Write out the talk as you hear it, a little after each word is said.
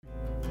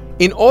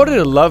In order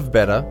to love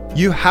better,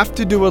 you have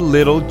to do a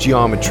little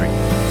geometry.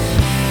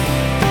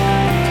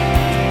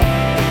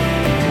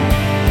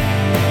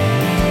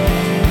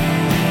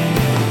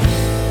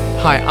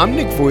 Hi, I'm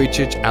Nick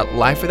Vujicic at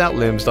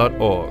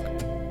lifewithoutlimbs.org.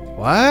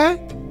 What?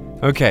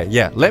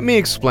 Okay, let me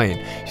explain.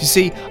 You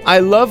see, I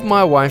love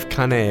my wife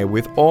Kanea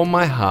with all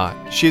my heart.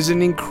 She's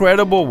an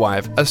incredible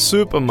wife, a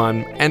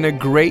supermom, and a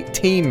great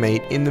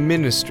teammate in the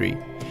ministry.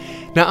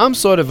 Now, I'm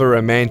sort of a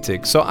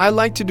romantic, so I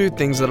like to do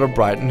things that'll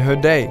brighten her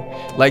day,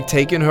 like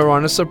taking her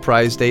on a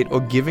surprise date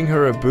or giving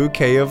her a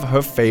bouquet of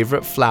her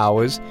favorite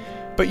flowers.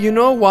 But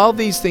while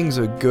these things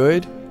are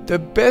good, the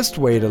best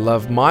way to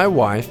love my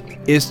wife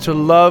is to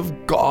love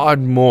God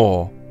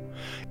more.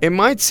 It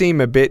might seem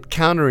a bit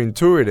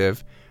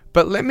counterintuitive,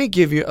 but let me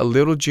give you a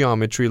little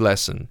geometry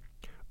lesson.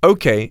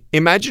 Okay,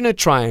 imagine a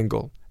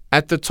triangle.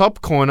 At the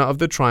top corner of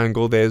the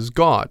triangle, there's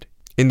God.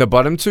 In the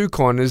bottom two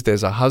corners,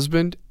 there's a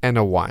husband and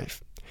a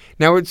wife.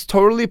 Now, it's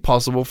totally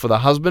possible for the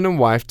husband and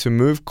wife to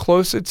move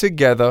closer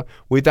together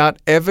without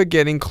ever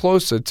getting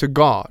closer to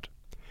God.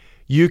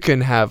 You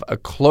can have a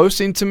close,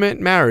 intimate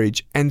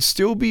marriage and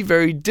still be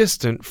very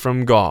distant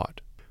from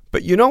God.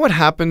 But you know what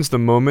happens the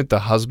moment the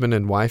husband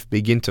and wife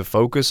begin to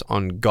focus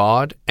on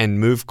God and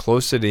move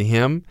closer to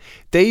Him?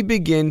 They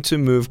begin to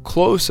move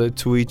closer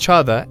to each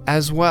other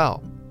as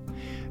well.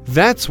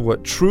 That's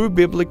what true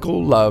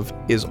biblical love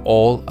is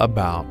all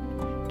about.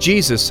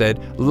 Jesus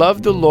said,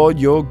 "Love the Lord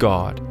your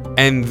God,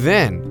 and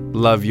then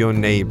love your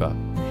neighbor."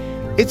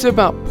 It's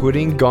about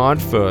putting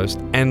God first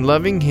and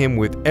loving Him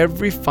with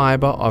every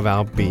fiber of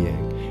our being.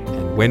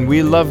 And when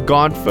we love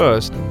God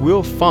first,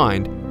 we'll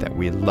find that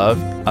we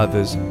love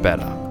others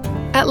better.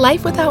 At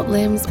Life Without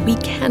Limbs, we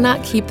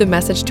cannot keep the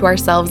message to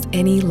ourselves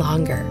any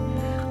longer.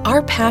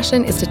 Our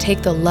passion is to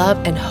take the love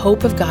and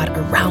hope of God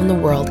around the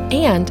world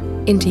and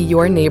into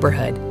your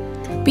neighborhood.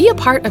 Be a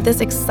part of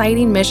this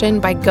exciting mission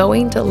by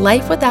going to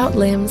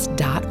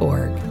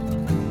lifewithoutlimbs.org.